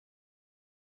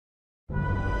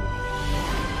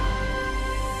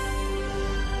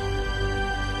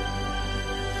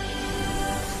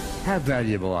How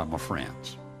valuable are my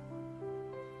friends?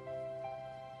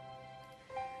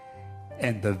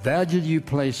 And the value you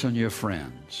place on your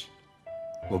friends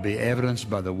will be evidenced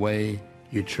by the way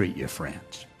you treat your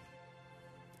friends.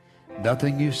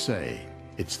 Nothing you say,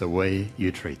 it's the way you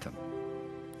treat them.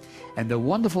 And the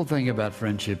wonderful thing about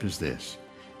friendship is this: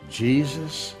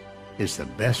 Jesus is the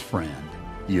best friend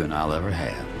you and I'll ever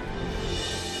have.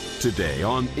 Today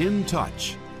on In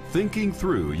Touch, thinking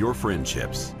through your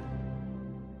friendships.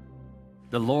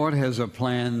 The Lord has a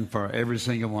plan for every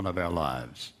single one of our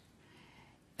lives.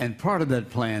 And part of that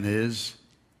plan is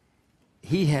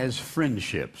He has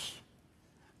friendships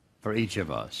for each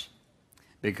of us,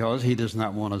 because He does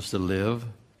not want us to live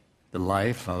the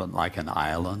life like an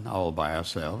island all by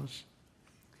ourselves.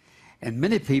 And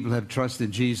many people have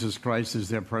trusted Jesus Christ as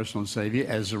their personal Savior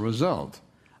as a result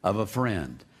of a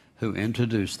friend who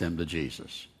introduced them to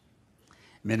Jesus.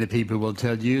 Many people will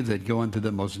tell you that going through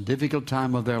the most difficult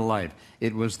time of their life,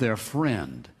 it was their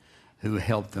friend who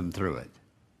helped them through it.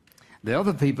 There are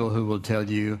other people who will tell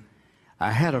you,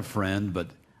 I had a friend, but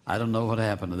I don't know what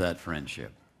happened to that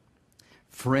friendship.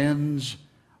 Friends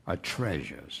are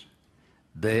treasures.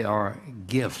 They are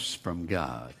gifts from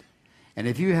God. And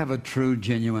if you have a true,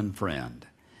 genuine friend,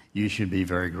 you should be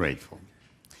very grateful.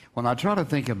 When I try to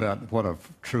think about what a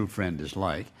true friend is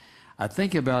like, I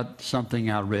think about something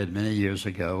I read many years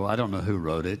ago. I don't know who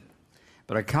wrote it,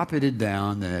 but I copied it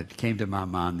down, and it came to my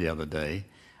mind the other day.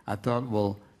 I thought,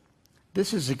 well,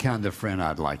 this is the kind of friend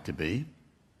I'd like to be.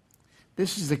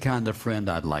 This is the kind of friend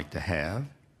I'd like to have.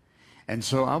 And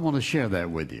so I want to share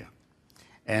that with you.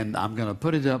 And I'm going to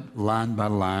put it up line by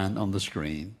line on the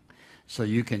screen so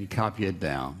you can copy it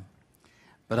down.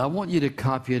 But I want you to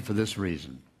copy it for this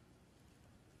reason.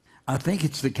 I think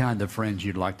it's the kind of friends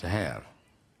you'd like to have.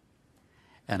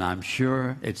 And I'm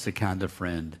sure it's the kind of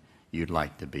friend you'd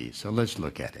like to be. So let's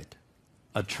look at it.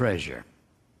 A treasure.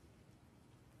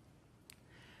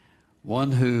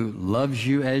 One who loves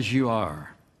you as you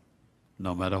are,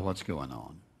 no matter what's going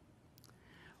on.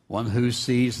 One who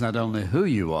sees not only who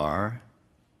you are,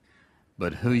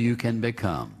 but who you can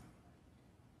become.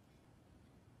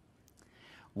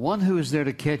 One who is there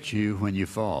to catch you when you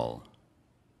fall.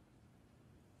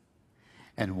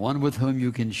 And one with whom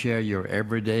you can share your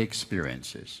everyday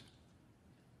experiences.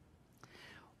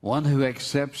 One who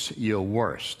accepts your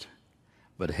worst,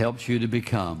 but helps you to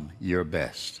become your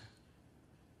best.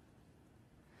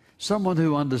 Someone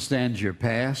who understands your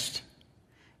past,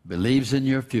 believes in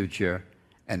your future,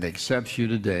 and accepts you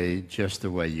today just the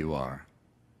way you are.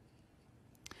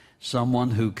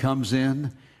 Someone who comes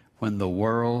in when the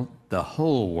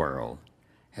whole world,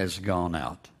 has gone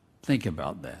out. Think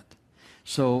about that.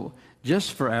 So,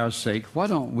 just for our sake, why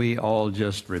don't we all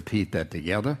just repeat that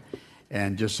together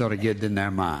and just sort of get it in our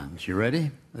minds. You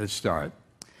ready? Let's start.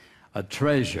 A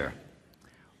treasure,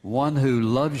 one who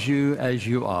loves you as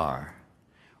you are,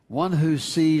 one who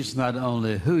sees not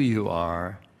only who you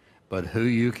are, but who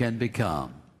you can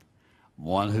become,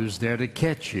 one who's there to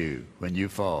catch you when you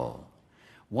fall,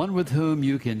 one with whom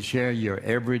you can share your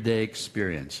everyday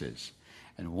experiences,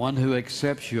 and one who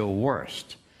accepts your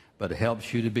worst, but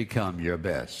helps you to become your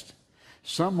best.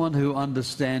 Someone who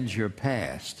understands your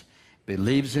past,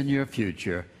 believes in your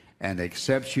future, and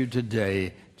accepts you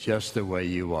today just the way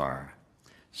you are.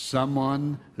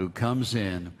 Someone who comes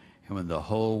in when the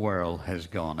whole world has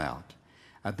gone out.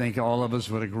 I think all of us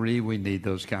would agree we need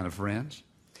those kind of friends.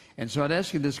 And so I'd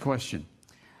ask you this question.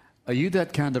 Are you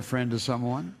that kind of friend to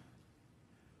someone?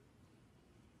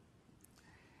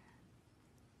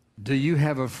 Do you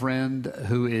have a friend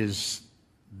who is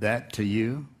that to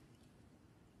you?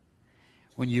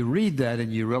 When you read that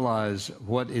and you realize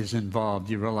what is involved,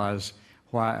 you realize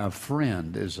why a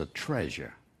friend is a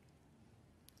treasure,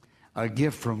 a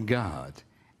gift from God,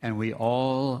 and we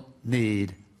all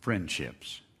need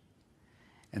friendships.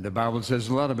 And the Bible says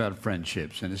a lot about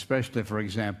friendships, and especially, for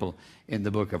example, in the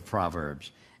book of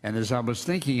Proverbs. And as I was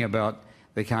thinking about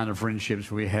the kind of friendships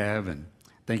we have, and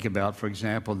think about, for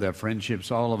example, the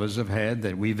friendships all of us have had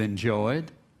that we've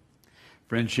enjoyed,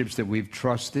 friendships that we've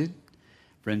trusted,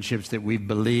 friendships that we've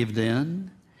believed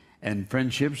in, and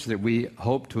friendships that we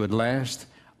hope to last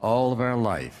all of our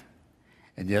life.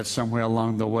 And yet somewhere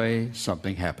along the way,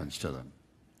 something happens to them.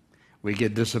 We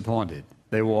get disappointed.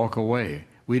 They walk away.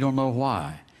 We don't know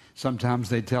why. Sometimes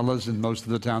they tell us, and most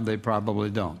of the time they probably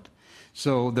don't.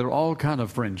 So there are all kinds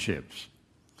of friendships.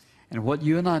 And what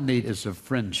you and I need is a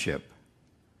friendship.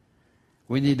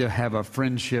 We need to have a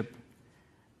friendship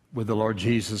with the Lord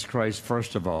Jesus Christ,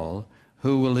 first of all,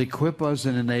 who will equip us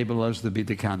and enable us to be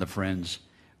the kind of friends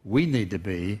we need to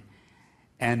be,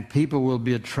 and people will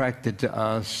be attracted to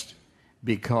us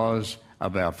because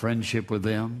of our friendship with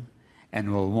them,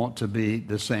 and will want to be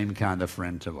the same kind of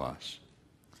friend to us.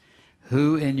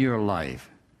 Who in your life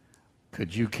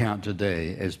could you count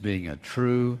today as being a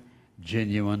true,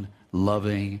 genuine,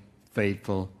 loving,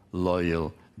 faithful,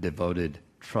 loyal, devoted,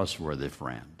 trustworthy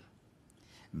friend?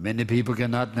 Many people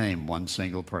cannot name one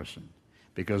single person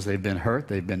because they've been hurt,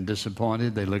 they've been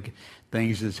disappointed, they look at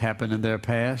things that's happened in their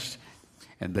past,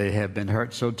 and they have been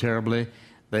hurt so terribly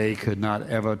they could not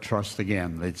ever trust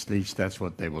again. At least that's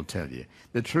what they will tell you.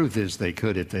 The truth is they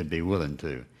could if they'd be willing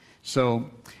to. So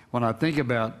when I think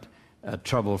about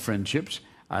troubled friendships,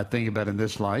 I think about it in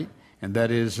this light, and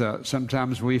that is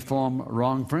sometimes we form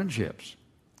wrong friendships.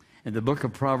 And the book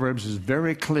of Proverbs is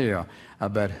very clear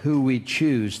about who we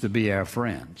choose to be our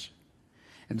friends.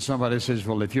 And somebody says,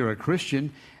 well, if you're a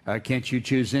Christian, can't you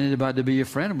choose anybody to be your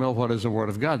friend? Well, what does the Word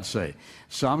of God say?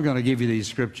 So I'm going to give you these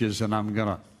scriptures, and I'm going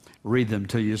to read them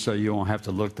to you so you won't have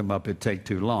to look them up. It'd take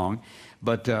too long.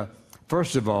 But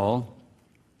first of all,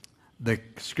 the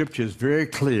scripture is very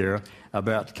clear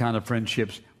about the kind of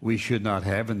friendships we should not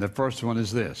have. And the first one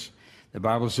is this. The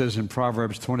Bible says in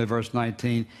Proverbs 20, verse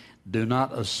 19, do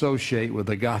not associate with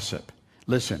a gossip.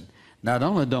 Listen, not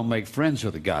only don't make friends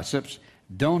with the gossips,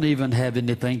 don't even have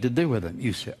anything to do with them.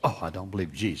 You say, oh, I don't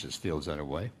believe Jesus feels that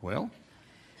way. Well,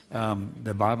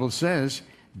 the Bible says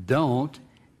don't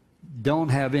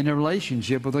have any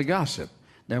relationship with a gossip.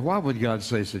 Now, why would God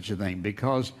say such a thing?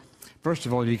 Because, first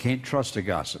of all, you can't trust a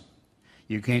gossip.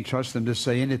 You can't trust them to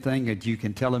say anything, that you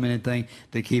can tell them anything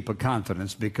to keep a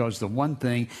confidence, because the one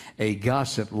thing a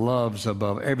gossip loves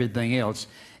above everything else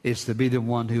is to be the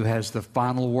one who has the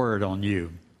final word on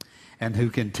you and who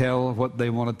can tell what they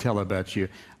want to tell about you.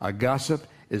 A gossip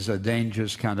is a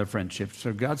dangerous kind of friendship.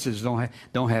 So God says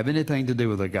don't have anything to do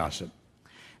with a gossip.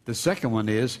 The second one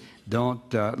is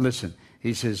listen.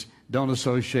 He says don't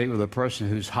associate with a person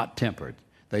who's hot-tempered.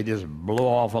 They just blow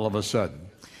off all of a sudden.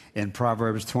 In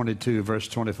Proverbs 22, verse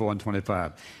 24 and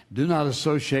 25, do not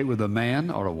associate with a man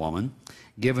or a woman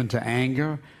given to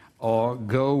anger, or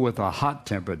go with a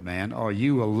hot-tempered man, or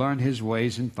you will learn his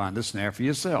ways and find a snare for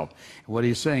yourself. What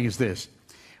he's saying is this: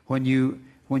 when you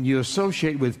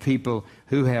associate with people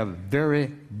who have very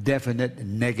definite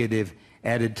negative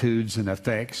attitudes and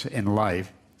effects in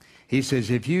life, he says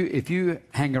if you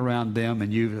hang around them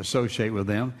and you associate with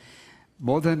them,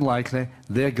 more than likely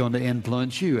they're going to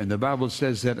influence you. And the Bible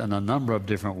says that in a number of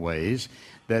different ways,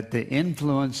 that the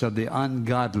influence of the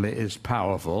ungodly is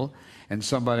powerful. And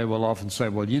somebody will often say,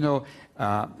 well, you know,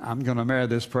 I'm going to marry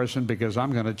this person because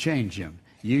I'm going to change him.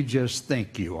 You just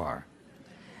think you are.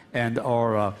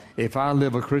 Or if I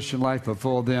live a Christian life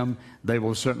before them, they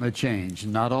will certainly change.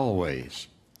 Not always.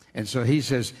 And so he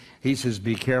says,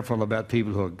 be careful about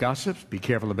people who are gossips. Be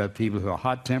careful about people who are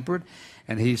hot-tempered.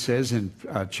 And he says in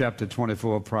chapter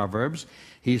 24 of Proverbs,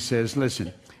 he says,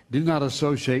 listen, do not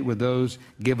associate with those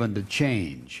given to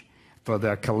change, for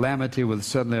their calamity will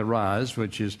suddenly arise,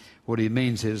 which is what he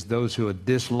means is those who are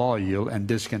disloyal and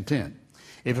discontent.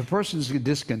 If a person's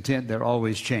discontent, they're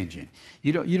always changing.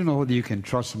 You don't know whether you can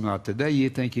trust them or not. Today you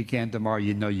think you can, tomorrow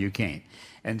you know you can't.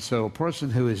 And so a person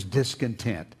who is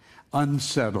discontent,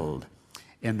 unsettled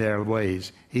in their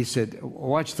ways, he said,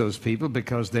 watch those people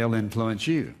because they'll influence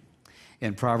you.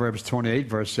 In Proverbs 28,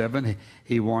 verse 7,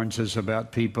 he warns us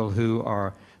about people who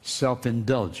are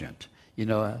self-indulgent. You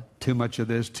know, too much of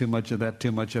this, too much of that,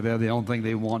 too much of that. The only thing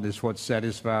they want is what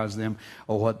satisfies them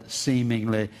or what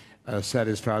seemingly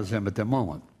satisfies them at the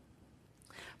moment.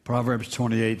 Proverbs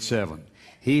 28, 7.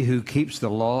 He who keeps the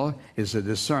law is a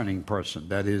discerning person.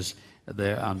 That is,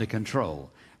 they're under control.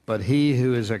 But he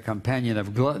who is a companion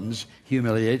of gluttons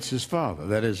humiliates his father.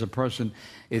 That is, a person,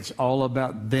 it's all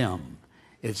about them.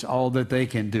 It's all that they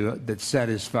can do that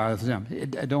satisfies them.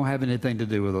 It don't have anything to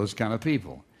do with those kind of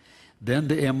people. Then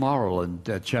the immoral, in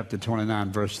chapter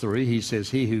 29, verse 3, he says,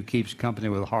 he who keeps company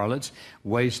with harlots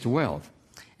wastes wealth.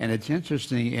 And it's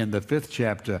interesting, in the 5th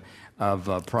chapter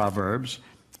of Proverbs,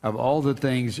 of all the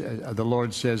things the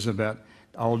Lord says about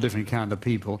all different kind of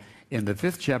people, in the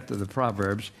 5th chapter of the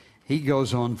Proverbs, he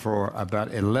goes on for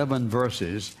about 11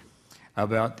 verses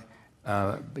about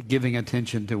giving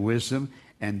attention to wisdom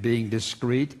and being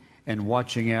discreet and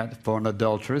watching out for an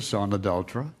adulteress or an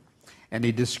adulterer. And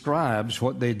he describes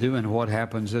what they do and what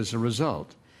happens as a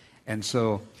result. And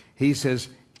so he says,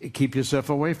 keep yourself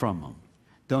away from them.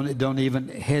 Don't even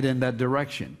head in that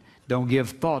direction. Don't give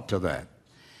thought to that.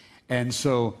 And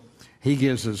so he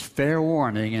gives us fair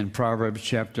warning in Proverbs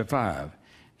chapter 5.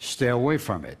 Stay away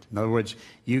from it. In other words,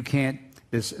 you can't,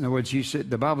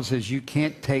 the Bible says you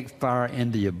can't take fire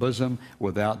into your bosom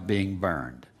without being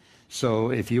burned.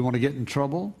 So if you want to get in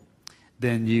trouble,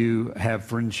 then you have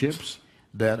friendships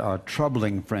that are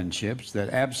troubling friendships that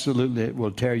absolutely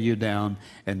will tear you down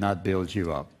and not build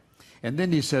you up. And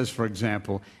then he says, for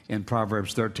example, in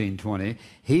Proverbs 13:20,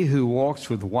 he who walks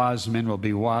with wise men will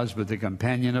be wise, but the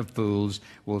companion of fools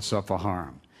will suffer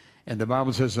harm. And the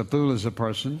Bible says a fool is a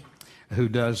person who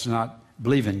does not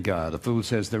believe in God. A fool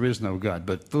says there is no God.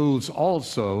 But fools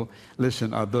also,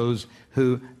 listen, are those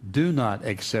who do not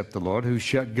accept the Lord, who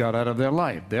shut God out of their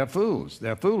life. They're fools.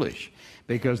 They're foolish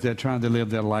because they're trying to live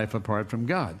their life apart from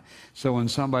God. So when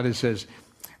somebody says,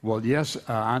 well, yes,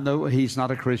 I know he's not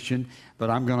a Christian,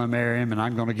 but I'm going to marry him and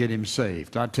I'm going to get him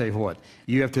saved. I tell you what,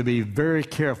 you have to be very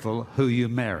careful who you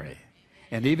marry.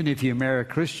 And even if you marry a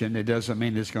Christian, it doesn't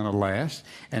mean it's going to last.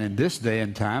 And in this day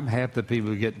and time, half the people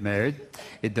who get married,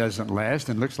 it doesn't last,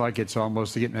 and looks like it's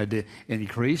almost getting ready to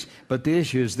increase. But the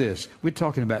issue is this: we're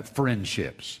talking about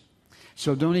friendships.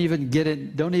 So don't even get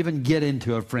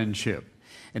into a friendship.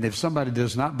 And if somebody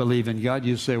does not believe in God,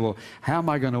 you say, well, how am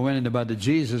I going to win anybody to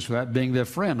Jesus without being their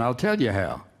friend? I'll tell you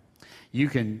how. You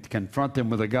can confront them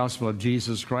with the gospel of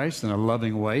Jesus Christ in a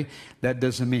loving way. That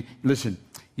doesn't mean, listen,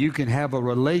 you can have a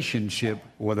relationship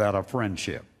without a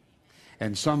friendship.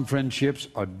 And some friendships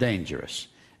are dangerous.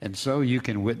 And so you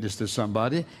can witness to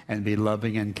somebody and be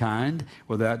loving and kind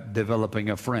without developing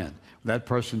a friend. That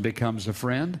person becomes a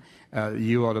friend.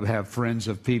 You ought to have friends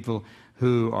of people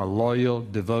who are loyal,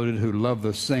 devoted, who love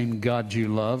the same God you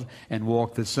love and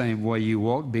walk the same way you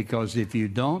walk, because if you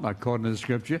don't, according to the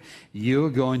Scripture, you're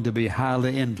going to be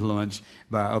highly influenced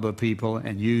by other people,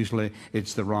 and usually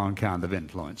it's the wrong kind of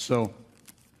influence. So,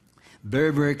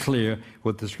 very, very clear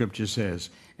what the Scripture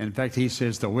says. In fact, he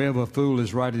says the way of a fool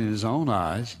is right in his own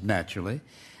eyes, naturally,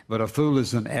 but a fool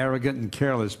is an arrogant and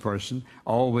careless person,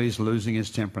 always losing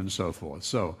his temper and so forth.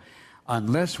 So,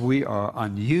 unless we are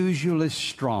unusually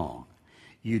strong,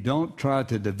 you don't try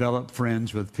to develop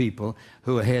friends with people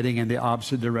who are heading in the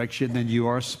opposite direction than you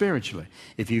are spiritually.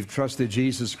 If you've trusted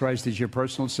Jesus Christ as your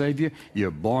personal Savior, you're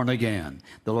born again.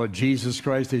 The Lord Jesus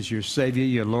Christ is your Savior,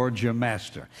 your Lord, your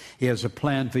Master. He has a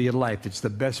plan for your life. It's the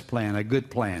best plan, a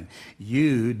good plan.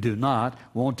 You do not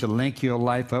want to link your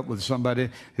life up with somebody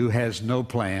who has no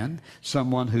plan,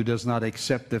 someone who does not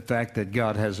accept the fact that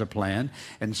God has a plan,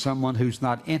 and someone who's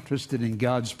not interested in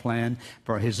God's plan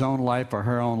for his own life or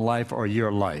her own life or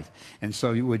your life. And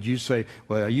so would you say,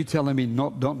 well, are you telling me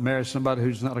don't marry somebody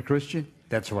who's not a Christian?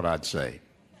 That's what I'd say.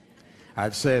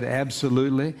 I'd say it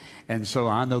absolutely. And so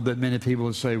I know that many people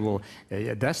would say, well,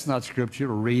 that's not Scripture.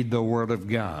 Read the Word of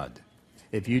God.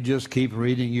 If you just keep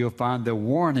reading, you'll find the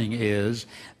warning is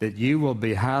that you will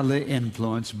be highly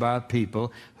influenced by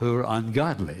people who are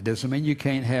ungodly. It doesn't mean you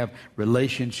can't have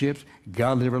relationships,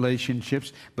 godly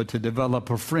relationships, but to develop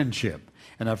a friendship.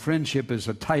 And a friendship is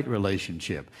a tight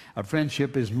relationship. A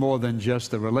friendship is more than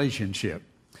just a relationship.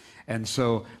 And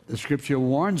so the Scripture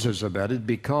warns us about it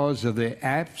because of the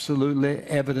absolutely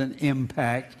evident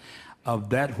impact of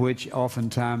that which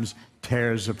oftentimes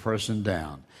tears a person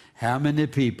down. How many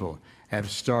people have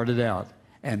started out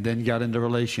and then got into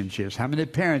relationships? How many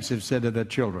parents have said to their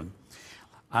children,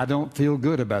 I don't feel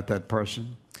good about that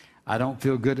person. I don't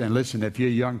feel good. And listen, if you're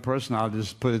a young person, I'll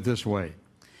just put it this way.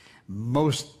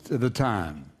 Most of the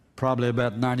time, probably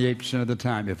about 98% of the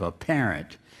time, if a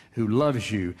parent who loves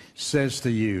you says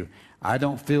to you, I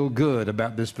don't feel good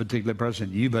about this particular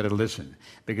person, you better listen,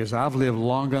 because I've lived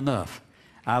long enough.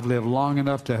 I've lived long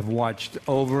enough to have watched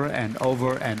over and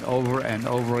over and over and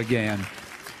over again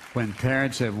when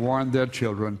parents have warned their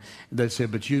children. They say,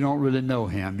 but you don't really know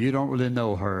him, you don't really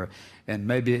know her. And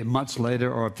maybe months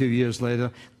later or a few years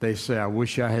later, they say, I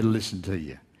wish I had listened to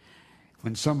you.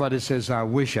 When somebody says, I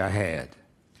wish I had,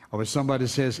 or when somebody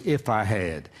says, if I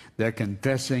had, they're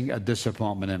confessing a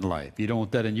disappointment in life. You don't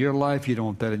want that in your life, you don't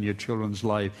want that in your children's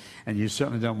life, and you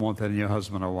certainly don't want that in your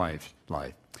husband or wife's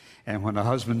life. And when a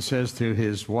husband says to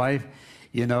his wife,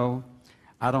 you know,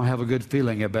 I don't have a good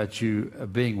feeling about you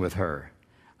being with her.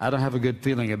 I don't have a good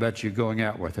feeling about you going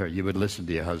out with her. You would listen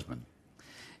to your husband.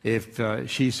 If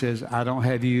she says, I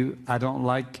don't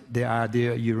like the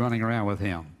idea of you running around with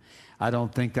him. I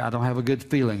don't have a good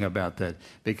feeling about that,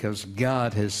 because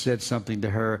God has said something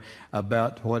to her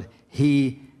about what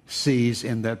he sees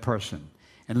in that person.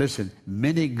 And listen,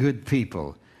 many good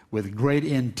people with great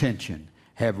intention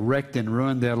have wrecked and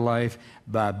ruined their life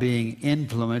by being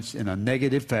influenced in a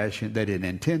negative fashion. They didn't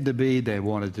intend to be. They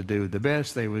wanted to do the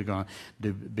best. They were going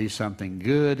to be something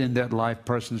good in that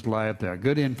person's life. They're a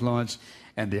good influence,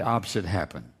 and the opposite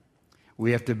happened.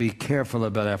 We have to be careful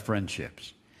about our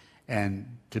friendships.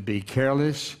 And to be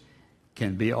careless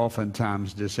can be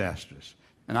oftentimes disastrous.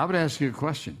 And I would ask you a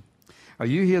question. Are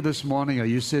you here this morning? Are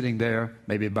you sitting there,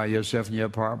 maybe by yourself in your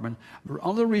apartment? The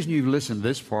only reason you've listened to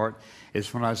this part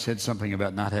is when I said something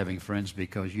about not having friends,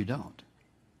 because you don't.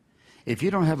 If you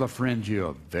don't have a friend, you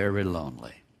are very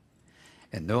lonely.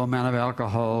 And no amount of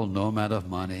alcohol, no amount of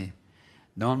money,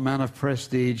 no amount of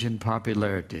prestige and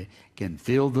popularity can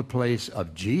fill the place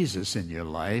of Jesus in your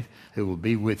life, who will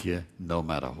be with you no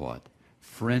matter what.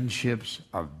 Friendships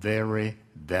are very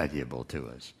valuable to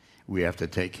us. We have to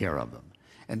take care of them.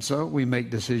 And so we make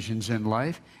decisions in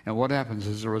life, and what happens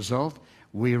as a result?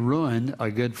 We ruin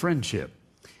a good friendship.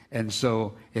 And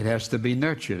so it has to be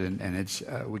nurtured, and it's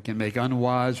we can make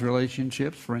unwise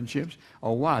relationships, friendships,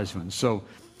 or wise ones. So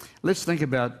let's think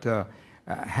about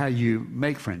how you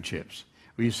make friendships.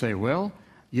 Where you say, well,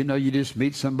 you know, you just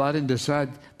meet somebody and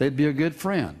decide they'd be a good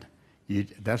friend.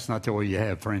 That's not the way you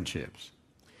have friendships.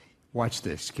 Watch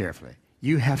this carefully.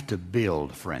 You have to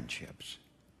build friendships.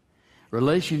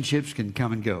 Relationships can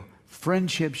come and go.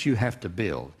 Friendships you have to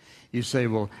build. You say,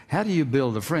 well, how do you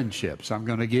build the friendships? I'm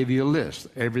going to give you a list.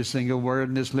 Every single word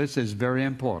in this list is very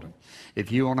important. If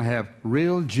you want to have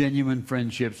real, genuine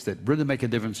friendships that really make a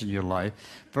difference in your life,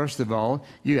 first of all,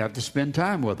 you have to spend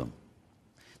time with them.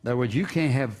 In other words, you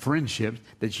can't have friendships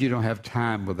that you don't have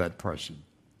time with that person.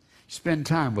 Spend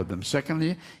time with them.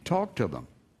 Secondly, talk to them.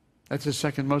 That's the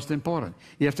second most important.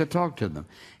 You have to talk to them.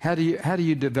 How do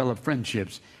you develop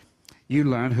friendships? You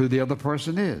learn who the other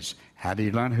person is. How do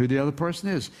you learn who the other person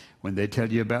is? When they tell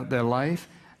you about their life,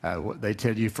 they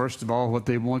tell you, first of all, what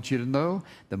they want you to know.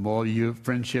 The more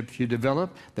friendships you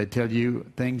develop, they tell you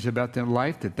things about their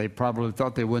life that they probably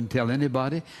thought they wouldn't tell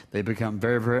anybody. They become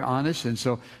very, very honest. And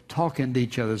so talking to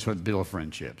each other is what builds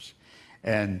friendships.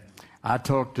 And I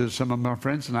talk to some of my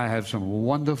friends, and I have some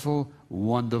wonderful,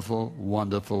 wonderful,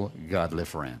 wonderful, godly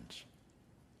friends.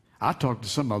 I talk to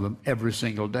some of them every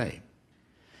single day.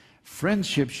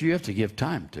 Friendships you have to give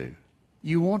time to.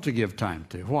 You want to give time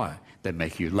to. Why? They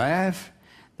make you laugh.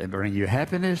 They bring you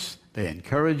happiness. They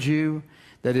encourage you.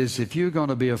 That is, if you're going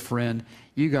to be a friend,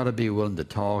 you got to be willing to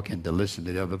talk and to listen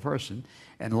to the other person.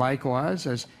 And likewise,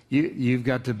 as you've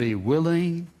got to be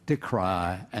willing to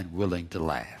cry and willing to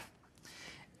laugh.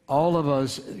 All of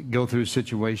us go through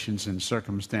situations and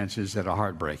circumstances that are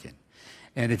heartbreaking.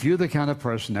 And if you're the kind of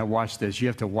person, now watch this, you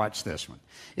have to watch this one.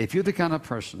 If you're the kind of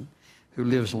person who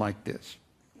lives like this,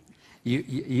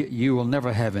 you will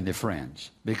never have any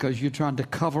friends, because you're trying to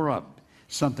cover up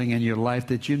something in your life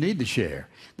that you need to share.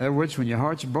 In other words, when your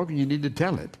heart's broken, you need to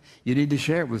tell it. You need to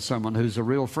share it with someone who's a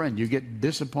real friend. You get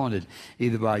disappointed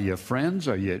either by your friends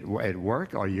or at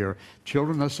work or your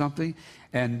children or something,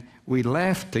 and we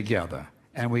laugh together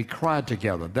and we cry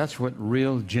together. That's what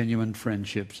real, genuine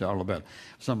friendships are all about.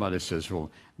 Somebody says,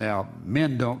 well, now,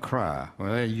 men don't cry.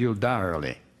 Well, you'll die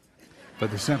early. For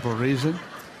the simple reason,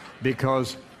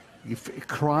 because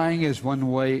crying is one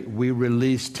way we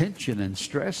release tension and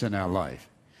stress in our life.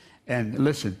 And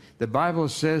listen, the Bible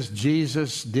says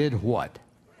Jesus did what?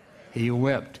 He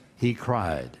wept. He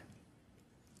cried.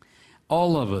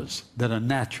 All of us that are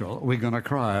natural, we're going to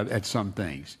cry at some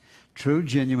things. True,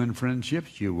 genuine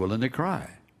friendships, you're willing to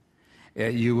cry.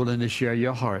 You're willing to share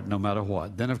your heart no matter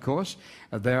what. Then, of course,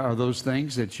 there are those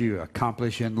things that you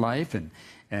accomplish in life, and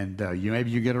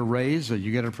maybe you get a raise, or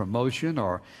you get a promotion,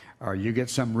 or you get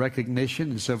some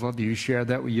recognition and so forth. You share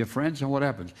that with your friends, and what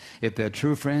happens? If they're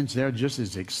true friends, they're just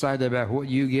as excited about what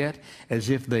you get as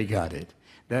if they got it.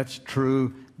 That's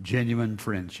true, genuine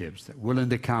friendships, that willing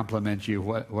to compliment you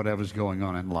whatever's going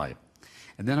on in life.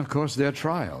 And then, of course, there are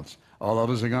trials. All of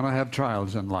us are going to have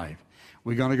trials in life.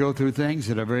 We're going to go through things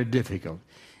that are very difficult.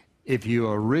 If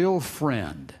you're a real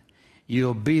friend,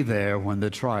 you'll be there when the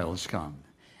trials come.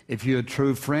 If you're a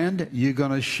true friend, you're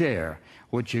going to share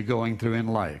what you're going through in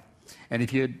life. And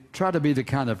if you try to be the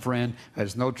kind of friend who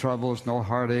has no troubles, no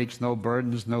heartaches, no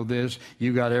burdens, no this,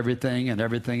 you got everything and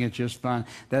everything is just fine,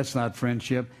 that's not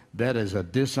friendship. That is a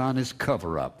dishonest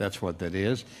cover-up. That's what that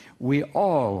is. We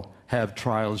all have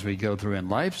trials we go through in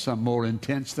life, some more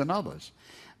intense than others.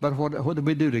 But what do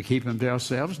we do to keep them to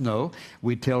ourselves? No,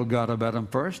 we tell God about them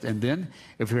first, and then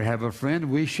if we have a friend,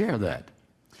 we share that.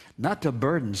 Not to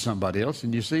burden somebody else.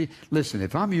 And you see, listen,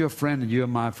 if I'm your friend and you're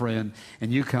my friend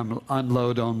and you come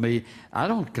unload on me, I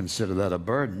don't consider that a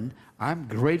burden. I'm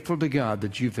grateful to God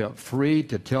that you felt free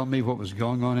to tell me what was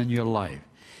going on in your life.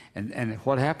 And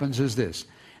what happens is this.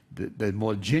 The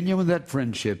more genuine that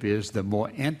friendship is, the more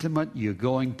intimate you're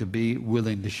going to be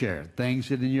willing to share. Things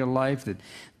that in your life that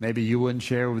maybe you wouldn't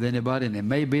share with anybody, and it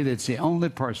may be that it's the only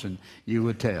person you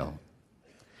would tell.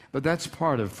 But that's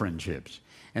part of friendships.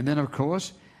 And then, of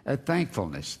course,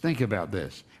 thankfulness. Think about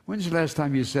this. When's the last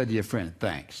time you said to your friend,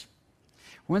 thanks?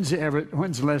 When's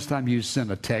the last time you sent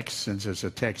a text, since it's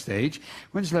a text age?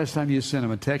 When's the last time you sent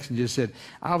them a text and just said,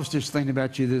 I was just thinking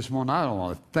about you this morning. I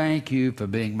want to thank you for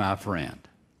being my friend.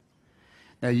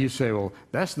 Now you say, well,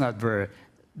 that's not very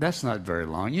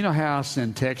long. You know how I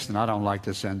send texts and I don't like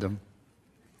to send them?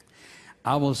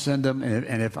 I will send them,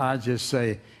 and if I just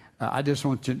say, I just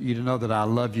want you to know that I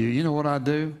love you, you know what I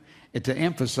do? And to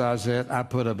emphasize that, I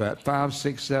put about 5,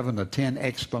 6, 7, or 10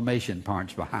 exclamation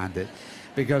points behind it.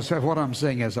 Because what I'm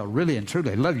saying is, I really and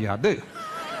truly love you, I do.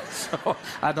 So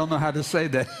I don't know how to say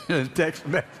that in a text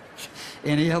message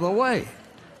any other way.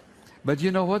 But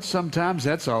you know what? Sometimes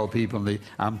that's all people need.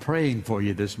 I'm praying for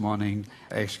you this morning,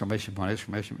 exclamation point,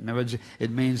 exclamation point. In other words,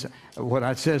 it means what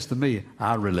it says to me,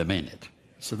 I really mean it.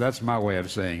 So that's my way of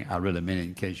saying I really mean it,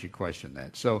 in case you question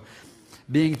that. So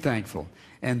being thankful,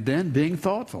 and then being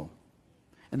thoughtful.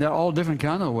 And there are all different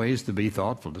kind of ways to be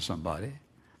thoughtful to somebody.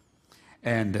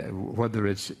 And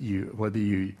whether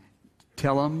you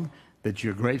tell them that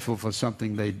you're grateful for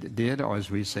something they did, or as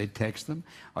we say, text them,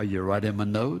 or you write them a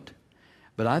note.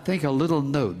 But I think a little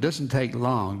note doesn't take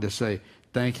long to say,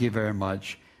 thank you very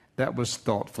much. That was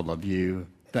thoughtful of you.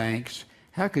 Thanks.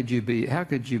 How could you be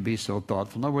so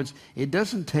thoughtful? In other words, it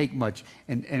doesn't take much.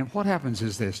 And what happens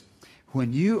is this.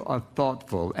 When you are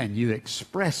thoughtful and you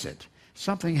express it,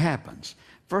 something happens.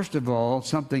 First of all,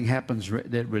 something happens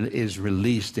that is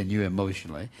released in you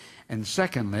emotionally. And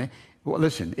secondly, well,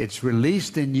 listen, it's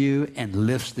released in you and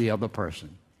lifts the other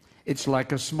person. It's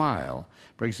like a smile.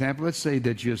 For example, let's say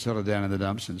that you're sort of down in the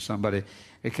dumps and somebody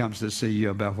comes to see you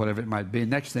about whatever it might be.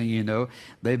 Next thing you know,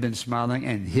 they've been smiling,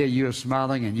 and here you're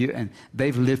smiling, and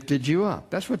they've lifted you up.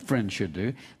 That's what friends should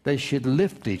do. They should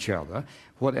lift each other,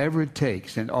 whatever it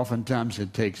takes, and oftentimes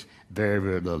it takes very,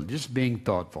 very little. Just being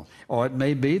thoughtful. Or it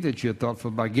may be that you're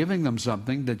thoughtful by giving them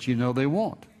something that you know they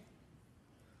want.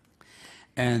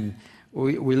 And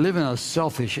we live in a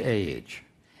selfish age.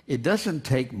 It doesn't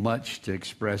take much to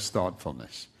express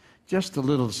thoughtfulness. Just a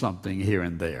little something here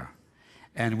and there.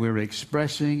 And we're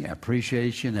expressing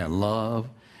appreciation and love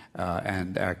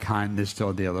and our kindness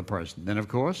toward the other person. Then, of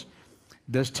course,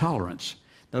 there's tolerance.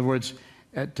 In other words,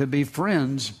 to be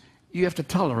friends, you have to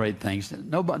tolerate things.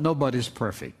 Nobody's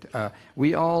perfect.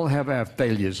 We all have our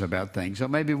failures about things. Or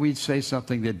maybe we say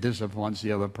something that disappoints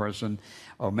the other person,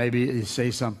 or maybe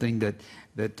say something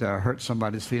that hurts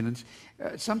somebody's feelings.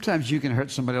 Sometimes you can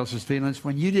hurt somebody else's feelings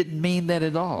when you didn't mean that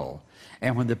at all.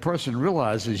 And when the person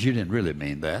realizes you didn't really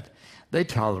mean that, they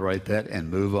tolerate that and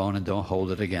move on and don't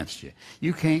hold it against you.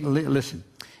 You can't listen,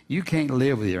 you can't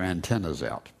live with your antennas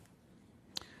out.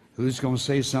 Who's going to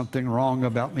say something wrong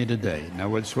about me today?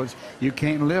 No, you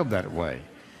can't live that way.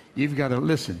 You've got to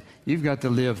listen. You've got to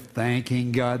live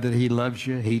thanking God that He loves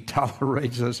you. He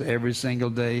tolerates us every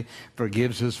single day,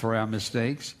 forgives us for our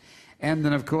mistakes. And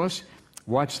then, of course,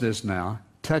 watch this now,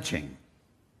 touching.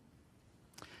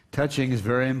 Touching is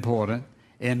very important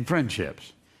in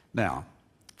friendships. Now,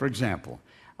 for example,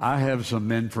 I have some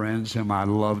men friends whom I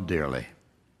love dearly.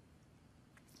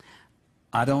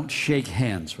 I don't shake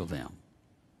hands with them.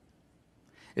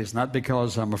 It's not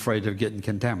because I'm afraid of getting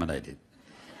contaminated.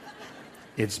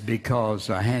 It's because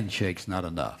a handshake's not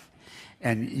enough.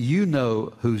 And you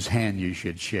know whose hand you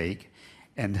should shake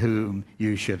and whom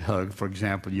you should hug. For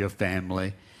example, your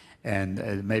family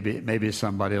and maybe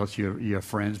somebody else, your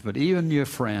friends. But even your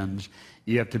friends,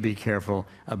 you have to be careful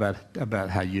about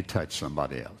how you touch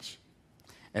somebody else.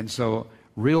 And so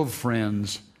real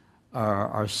friends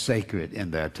are sacred in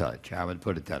their touch. I would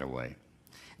put it that way.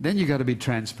 Then you got to be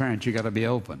transparent. You got to be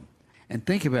open. And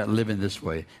think about living this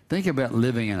way. Think about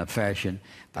living in a fashion,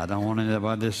 I don't want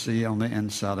anybody to see on the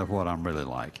inside of what I'm really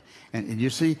like. And you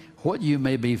see, what you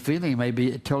may be feeling may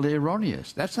be totally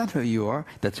erroneous. That's not who you are.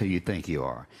 That's who you think you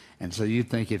are. And so you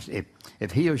think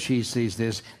if he or she sees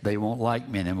this, they won't like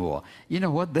me anymore. You know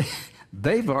what?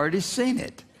 They've already seen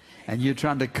it. And you're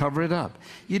trying to cover it up.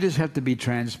 You just have to be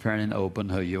transparent and open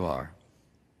who you are.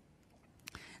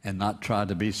 And not try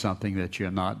to be something that you're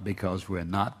not, because we're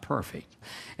not perfect.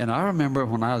 And I remember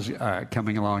when I was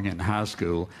coming along in high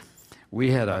school, we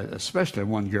had especially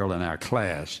one girl in our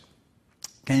class,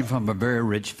 came from a very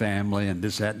rich family and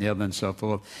this, that, and the other and so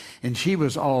forth. And she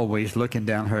was always looking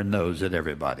down her nose at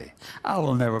everybody. I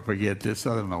will never forget this.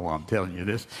 I don't know why I'm telling you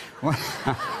this.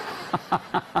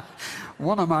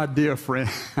 One of my dear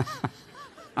friends,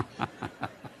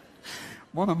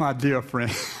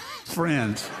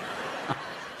 friends,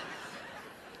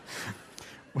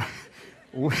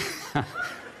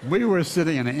 we were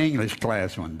sitting in an English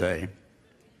class one day,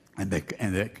 and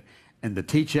the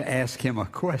teacher asked him a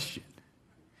question.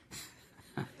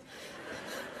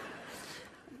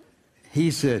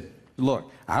 He said,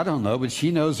 Look, I don't know, but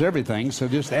she knows everything, so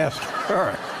just ask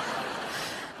her.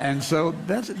 And so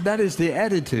that is the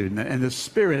attitude and the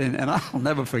spirit, and I'll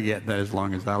never forget that as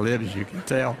long as I live, as you can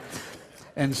tell.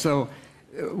 And so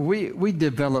we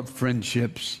develop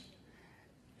friendships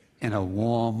in a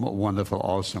warm, wonderful,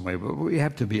 awesome way, but we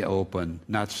have to be open,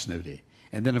 not snooty.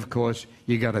 And then, of course,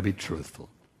 you got to be truthful.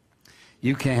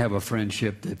 You can't have a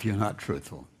friendship if you're not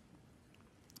truthful.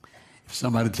 If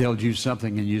somebody tells you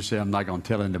something and you say, I'm not going to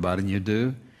tell anybody, and you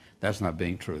do, that's not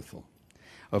being truthful.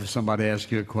 Or if somebody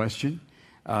asks you a question,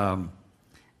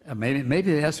 maybe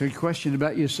they ask you a question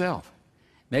about yourself.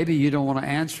 Maybe you don't want to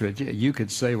answer it. You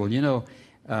could say, well, you know,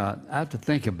 I have to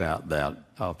think about that.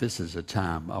 Oh, this is a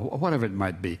time, or whatever it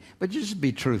might be. But just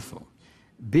be truthful.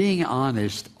 Being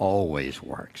honest always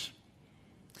works.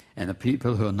 And the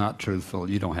people who are not truthful,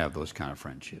 you don't have those kind of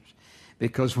friendships.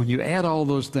 Because when you add all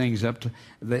those things up,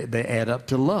 they add up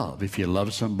to love. If you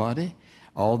love somebody,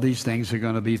 all these things are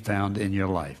going to be found in your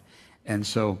life. And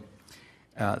so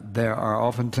there are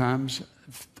oftentimes,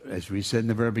 as we said in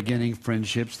the very beginning,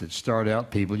 friendships that start out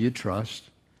people you trust,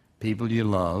 people you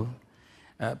love,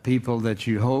 people that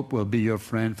you hope will be your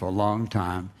friend for a long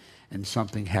time, and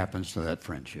something happens to that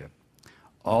friendship.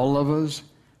 All of us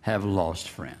have lost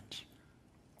friends.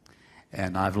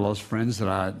 And I've lost friends that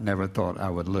I never thought I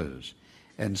would lose.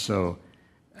 And so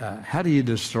how do you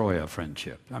destroy a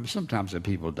friendship? I mean, sometimes the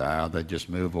people die, or they just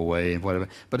move away and whatever.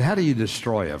 But how do you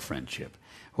destroy a friendship?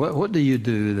 What do you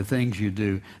do, the things you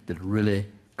do that really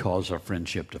cause a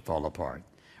friendship to fall apart?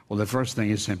 Well, the first thing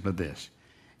is simply this.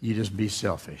 You just be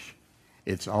selfish.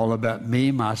 It's all about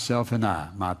me, myself, and I,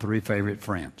 my three favorite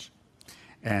friends.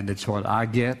 And it's what I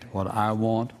get, what I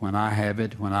want, when I have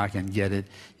it, when I can get it.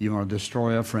 You want to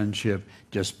destroy a friendship,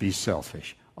 just be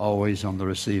selfish, always on the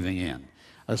receiving end.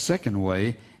 A second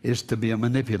way is to be a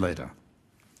manipulator.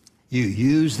 You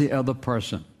use the other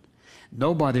person.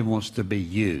 Nobody wants to be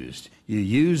used. You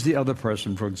use the other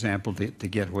person, for example, to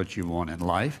get what you want in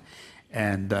life.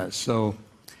 And so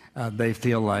they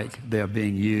feel like they're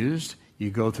being used. You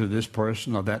go through this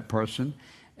person or that person,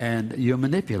 and you're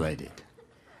manipulated.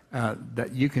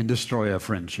 That you can destroy a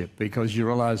friendship because you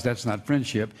realize that's not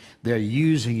friendship. They're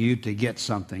using you to get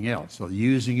something else, or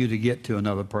using you to get to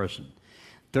another person.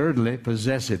 Thirdly,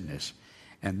 possessiveness.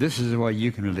 And this is why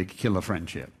you can really kill a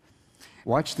friendship.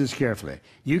 Watch this carefully.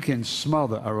 You can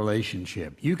smother a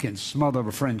relationship. You can smother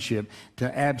a friendship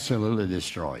to absolutely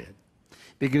destroy it.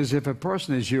 Because if a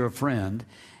person is your friend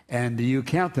and you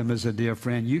count them as a dear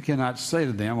friend, you cannot say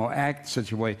to them or act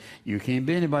such a way, you can't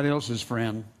be anybody else's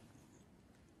friend.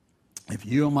 If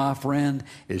you're my friend,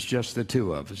 it's just the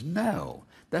two of us. No,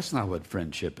 that's not what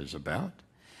friendship is about.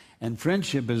 And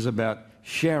friendship is about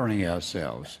sharing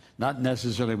ourselves, not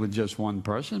necessarily with just one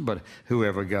person, but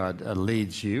whoever God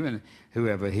leads you and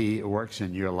whoever He works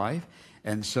in your life.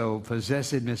 And so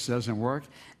possessiveness doesn't work,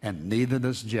 and neither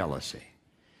does jealousy.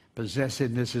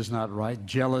 Possessiveness is not right.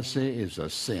 Jealousy is a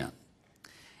sin.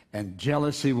 And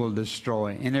jealousy will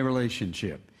destroy any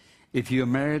relationship. If you're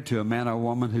married to a man or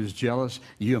woman who's jealous,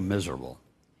 you're miserable.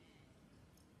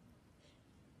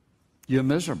 You're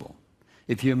miserable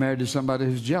if you're married to somebody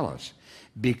who's jealous,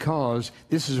 because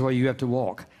this is where you have to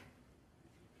walk.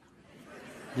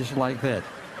 Just like that.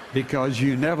 Because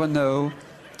you never know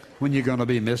when you're going to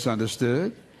be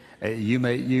misunderstood. You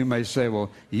may say, well,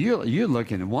 you're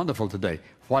looking wonderful today.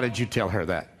 Why did you tell her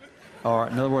that? Or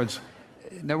in other words,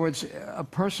 a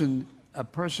person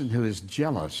who is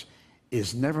jealous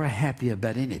is never happy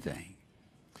about anything.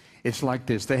 It's like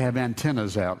this. They have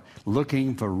antennas out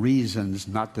looking for reasons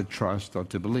not to trust or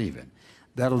to believe in.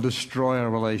 That'll destroy a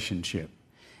relationship.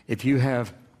 If you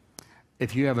have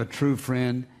a true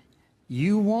friend,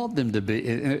 you want them to be.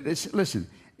 Listen,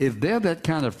 if they're that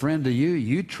kind of friend to you,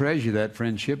 you treasure that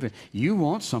friendship. You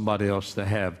want somebody else to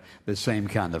have the same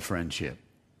kind of friendship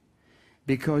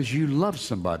because you love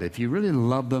somebody. If you really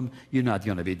love them, you're not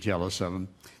going to be jealous of them.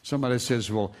 Somebody says,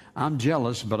 well, I'm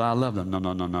jealous, but I love them. No,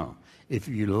 no, no, no. If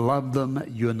you love them,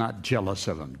 you're not jealous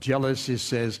of them. Jealousy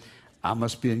says, I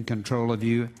must be in control of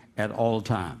you at all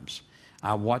times.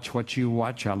 I watch what you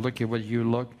watch. I look at what you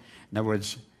look. In other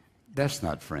words, that's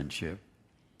not friendship.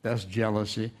 That's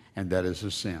jealousy, and that is a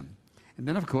sin. And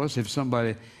then, of course, if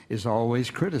somebody is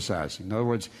always criticizing. In other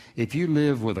words, if you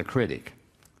live with a critic,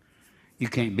 you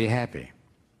can't be happy.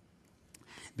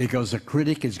 Because a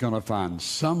critic is going to find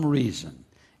some reason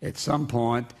at some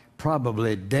point,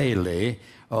 probably daily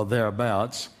or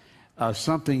thereabouts,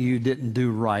 something you didn't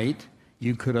do right,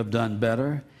 you could have done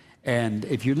better. And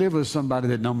if you live with somebody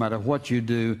that no matter what you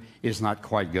do is not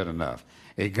quite good enough.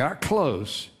 It got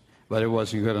close, but it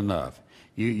wasn't good enough.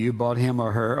 You bought him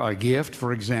or her a gift,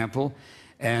 for example,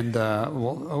 And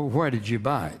well, where did you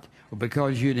buy it? Well,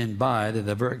 because you didn't buy it at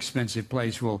a very expensive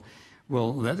place. Well,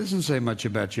 that doesn't say much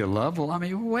about your love. Well, I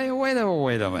mean, wait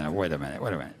a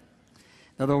minute.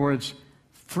 In other words,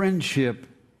 friendship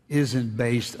isn't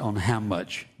based on how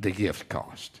much the gift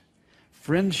cost.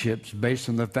 Friendship's based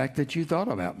on the fact that you thought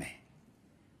about me.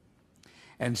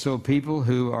 And so people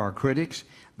who are critics,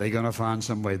 they're going to find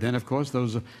some way. Then, of course,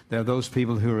 there are those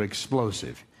people who are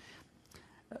explosive.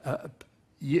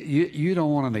 You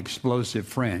don't want an explosive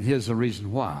friend. Here's the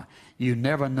reason why. You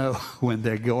never know when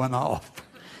they're going off.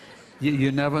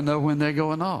 You never know when they're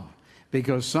going off,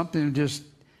 because something just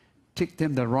ticked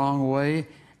them the wrong way,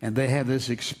 and they have this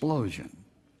explosion.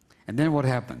 And then what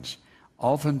happens?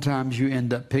 Oftentimes you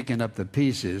end up picking up the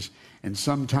pieces, and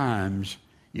sometimes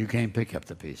you can't pick up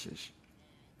the pieces.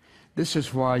 This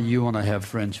is why you want to have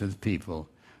friends with people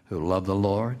who love the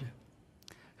Lord,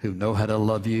 who know how to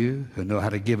love you, who know how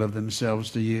to give of themselves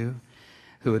to you,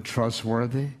 who are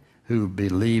trustworthy, who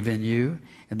believe in you.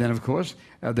 And then, of course,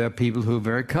 there are people who are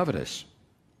very covetous.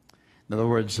 In other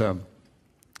words, and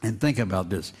think about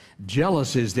this.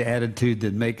 Jealous is the attitude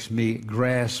that makes me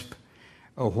grasp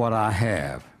what I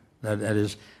have. That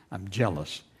is, I'm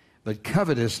jealous. But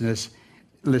covetousness,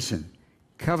 listen,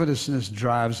 covetousness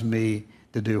drives me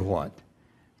to do what?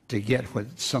 To get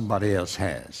what somebody else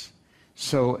has.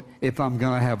 So if I'm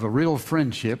going to have a real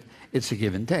friendship, it's a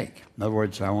give and take. In other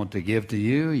words, I want to give to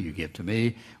you, you give to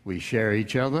me, we share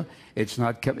each other. It's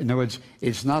not, in other words,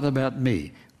 it's not about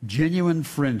me. Genuine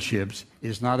friendships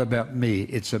is not about me,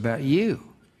 it's about you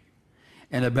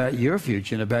and about your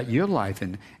future and about your life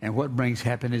and what brings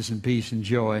happiness and peace and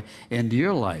joy into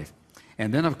your life.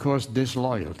 And then, of course,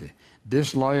 disloyalty.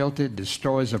 Disloyalty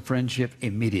destroys a friendship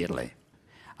immediately.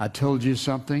 I told you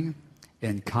something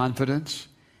in confidence,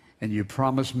 and you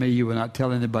promised me you would not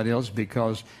tell anybody else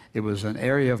because it was an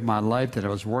area of my life that I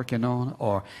was working on,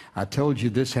 or I told you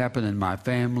this happened in my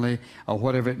family, or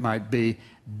whatever it might be.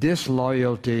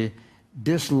 Disloyalty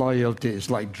is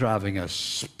like driving a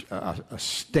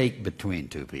stake between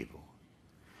two people.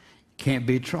 Can't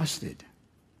be trusted.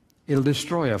 It'll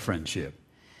destroy a friendship.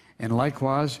 And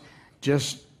likewise,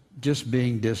 just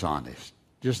being dishonest,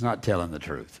 just not telling the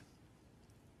truth.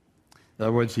 In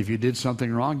other words, if you did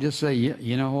something wrong, just say,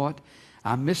 you know what?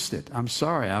 I missed it. I'm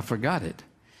sorry. I forgot it.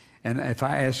 And if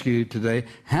I ask you today,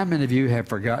 how many of you have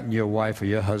forgotten your wife or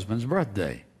your husband's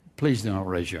birthday? Please don't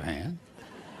raise your hand.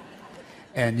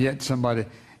 And yet somebody,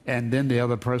 and then the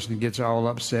other person gets all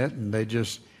upset and they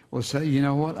just will say, you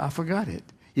know what? I forgot it.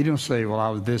 You don't say, well, I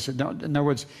was this. No, in other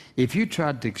words, if you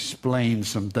tried to explain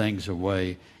some things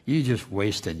away, you're just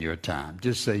wasting your time.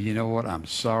 Just say, you know what, I'm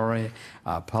sorry,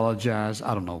 I apologize,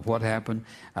 I don't know what happened,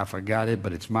 I forgot it,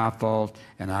 but it's my fault,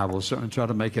 and I will certainly try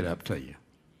to make it up to you.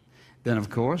 Then, of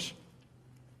course,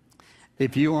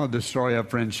 if you want to destroy a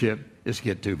friendship, just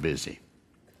get too busy.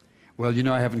 Well, you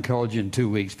know, I haven't called you in 2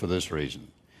 weeks for this reason.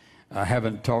 I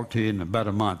haven't talked to you in about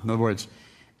a month. In other words,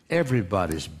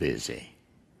 everybody's busy.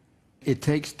 It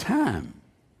takes time,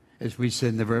 as we said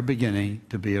in the very beginning,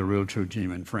 to be a real, true,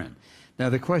 genuine friend. Now,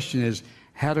 the question is,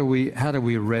 how do we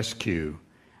rescue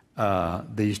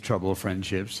these troubled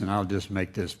friendships? And I'll just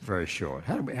make this very short.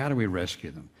 How do we rescue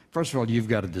them? First of all, you've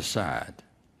got to decide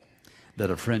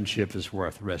that a friendship is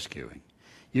worth rescuing.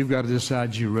 You've got to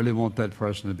decide you really want that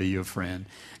person to be your friend.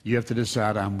 You have to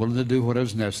decide, I'm willing to do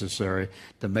whatever's necessary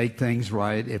to make things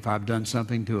right. If I've done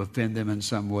something to offend them in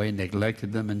some way,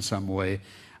 neglected them in some way,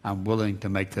 I'm willing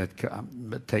to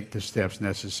take the steps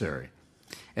necessary.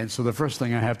 And so the first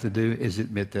thing I have to do is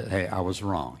admit that, hey, I was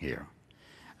wrong here.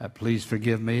 Please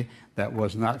forgive me. That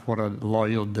was not what a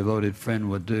loyal, devoted friend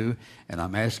would do. And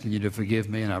I'm asking you to forgive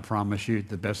me, and I promise you, to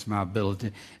the best of my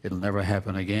ability, it'll never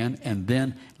happen again. And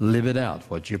then live it out,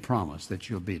 what you promised, that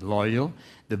you'll be loyal,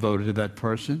 devoted to that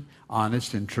person,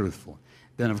 honest and truthful.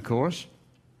 Then, of course,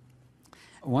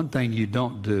 one thing you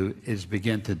don't do is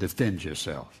begin to defend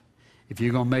yourself. If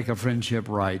you're going to make a friendship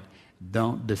right,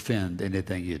 don't defend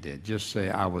anything you did. Just say,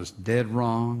 I was dead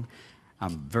wrong,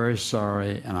 I'm very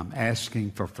sorry, and I'm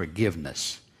asking for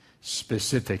forgiveness.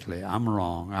 Specifically, I'm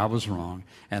wrong, I was wrong,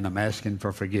 and I'm asking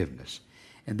for forgiveness.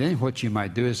 And then what you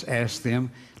might do is ask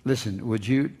them, listen, would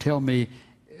you tell me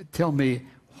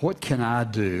what can I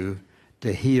do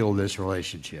to heal this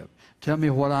relationship? Tell me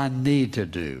what I need to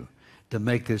do to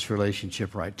make this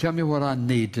relationship right. Tell me what I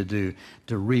need to do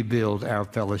to rebuild our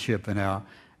fellowship and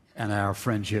our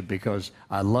friendship, because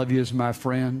I love you as my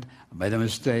friend. I made a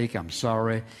mistake. I'm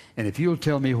sorry. And if you'll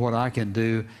tell me what I can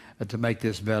do to make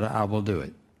this better, I will do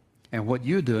it. And what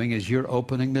you're doing is you're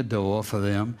opening the door for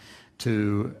them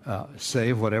to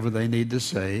say whatever they need to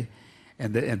say.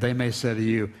 And they may say to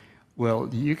you, well,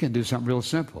 you can do something real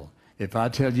simple. If I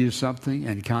tell you something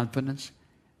in confidence,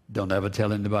 don't ever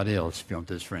tell anybody else if you want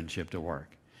this friendship to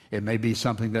work. It may be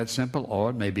something that simple, or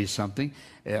it may be something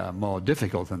more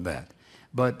difficult than that.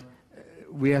 But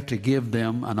we have to give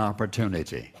them an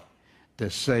opportunity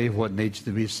to say what needs to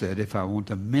be said if I want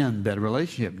to mend that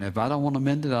relationship. And if I don't want to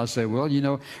mend it, I'll say, well, you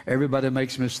know, everybody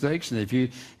makes mistakes, and if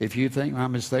you think my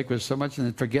mistake was so much,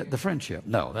 then forget the friendship.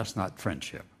 No, that's not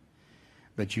friendship.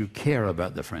 But you care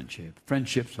about the friendship.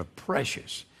 Friendships are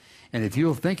precious. And if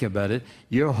you'll think about it,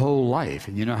 your whole life,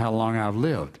 and you know how long I've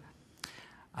lived,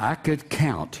 I could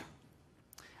count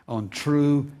on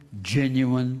true,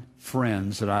 genuine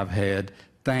friends that I've had.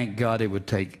 Thank God it would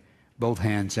take both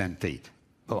hands and feet,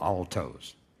 all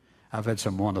toes. I've had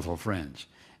some wonderful friends,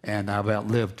 and I've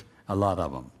outlived a lot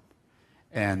of them.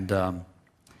 And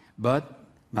but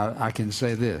I can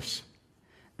say this: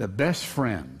 the best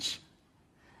friends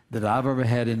that I've ever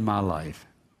had in my life,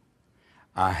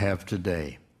 I have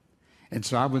today. And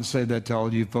so I would say that to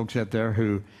all you folks out there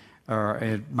who are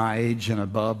at my age and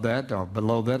above that, or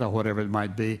below that, or whatever it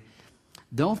might be.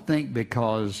 Don't think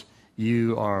because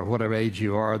you are whatever age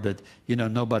you are that, you know,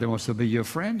 nobody wants to be your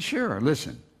friend. Sure,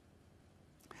 listen.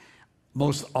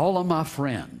 Most all of my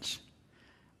friends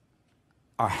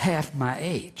are half my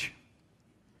age.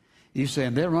 You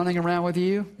saying they're running around with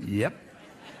you? Yep.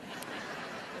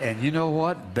 And you know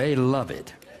what? They love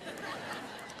it.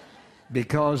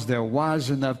 Because they're wise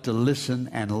enough to listen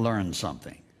and learn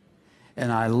something. And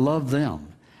I love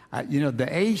them. You know, the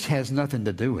age has nothing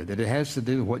to do with it. It has to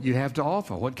do with what you have to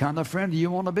offer. What kind of friend do you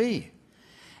want to be?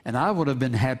 And I would have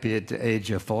been happy at the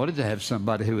age of 40 to have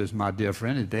somebody who is my dear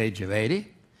friend at the age of 80.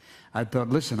 I thought,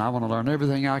 listen, I want to learn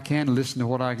everything I can, listen to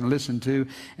what I can listen to,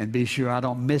 and be sure I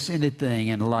don't miss anything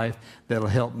in life that'll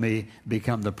help me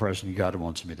become the person God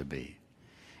wants me to be.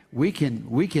 We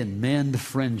can mend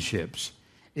friendships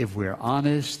if we're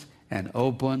honest and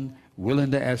open,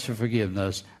 willing to ask for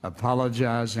forgiveness,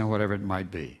 apologize, and whatever it might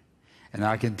be. And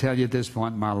I can tell you at this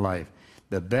point in my life,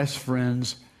 the best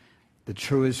friends, the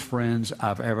truest friends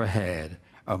I've ever had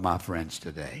are my friends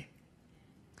today.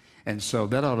 And so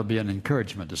that ought to be an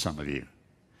encouragement to some of you.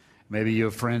 Maybe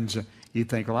your friends, you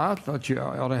think, well, I thought you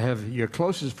ought to have, your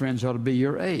closest friends ought to be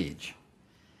your age.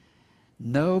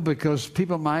 No, because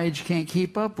people my age can't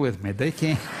keep up with me. They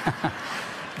can't.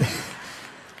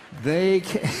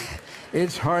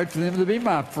 It's hard for them to be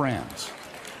my friends.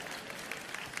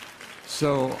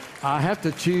 So I have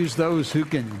to choose those who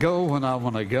can go when I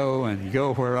want to go and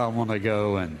go where I want to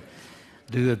go and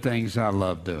do the things I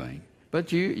love doing.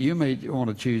 But you may want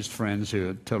to choose friends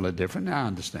who are totally different. I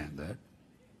understand that.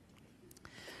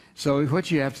 So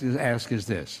what you have to ask is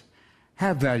this: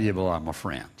 how valuable are my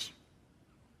friends?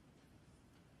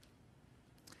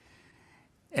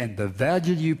 And the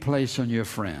value you place on your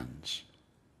friends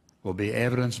will be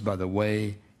evidenced by the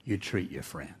way you treat your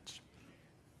friends.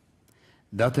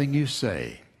 Nothing you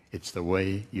say, it's the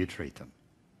way you treat them.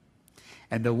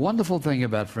 And the wonderful thing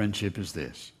about friendship is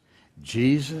this: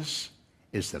 Jesus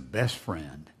is the best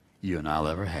friend you and I'll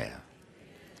ever have.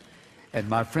 And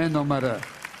my friend, no matter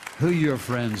who your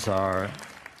friends are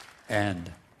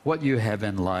and what you have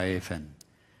in life and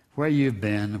where you've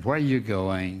been, where you're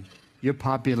going, your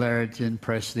popularity and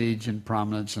prestige and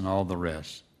prominence and all the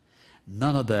rest,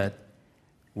 none of that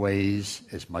weighs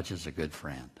as much as a good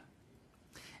friend.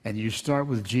 And you start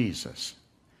with Jesus,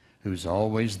 who's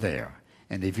always there.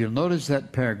 And if you'll notice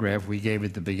that paragraph we gave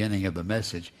at the beginning of the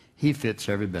message, he fits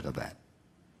every bit of that.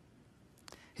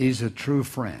 He's a true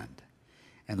friend.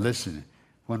 And listen,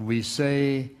 when we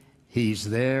say he's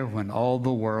there when all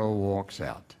the world walks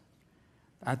out,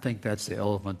 I think that's the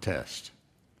ultimate test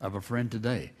of a friend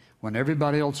today. When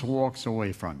everybody else walks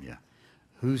away from you,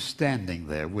 who's standing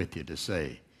there with you to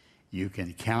say, you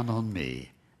can count on me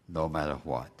no matter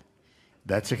what?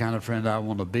 That's the kind of friend I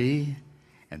want to be,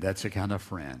 and that's the kind of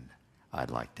friend I'd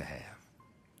like to have.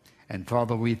 And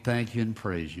Father, we thank you and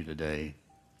praise you today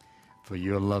for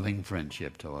your loving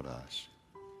friendship toward us.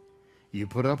 You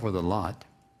put up with a lot.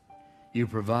 You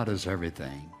provide us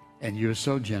everything, and you're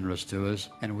so generous to us.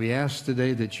 And we ask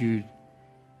today that you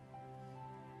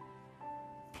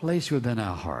place within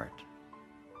our heart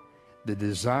the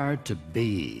desire to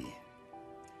be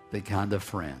the kind of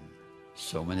friend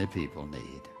so many people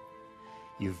need.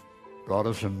 You've brought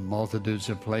us from multitudes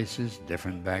of places,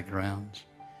 different backgrounds,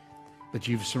 but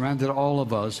you've surrounded all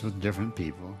of us with different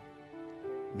people,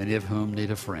 many of whom need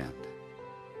a friend.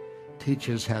 Teach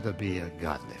us how to be a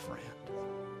godly friend,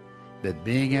 that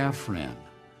being our friend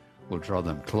will draw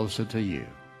them closer to you,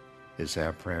 is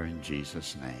our prayer in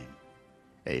Jesus' name.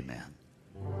 Amen.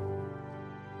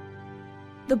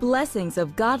 The blessings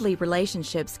of godly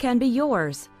relationships can be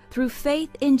yours through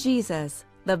faith in Jesus.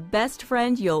 the best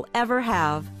friend you'll ever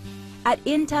have. At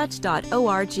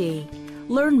intouch.org,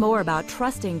 learn more about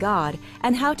trusting God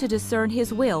and how to discern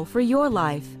His will for your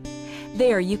life.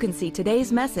 There you can see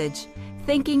today's message,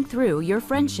 Thinking Through Your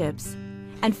Friendships,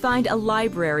 and find a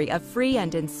library of free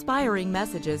and inspiring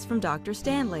messages from Dr.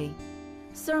 Stanley,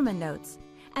 sermon notes,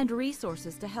 and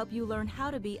resources to help you learn how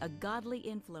to be a godly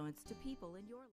influence to people in your life.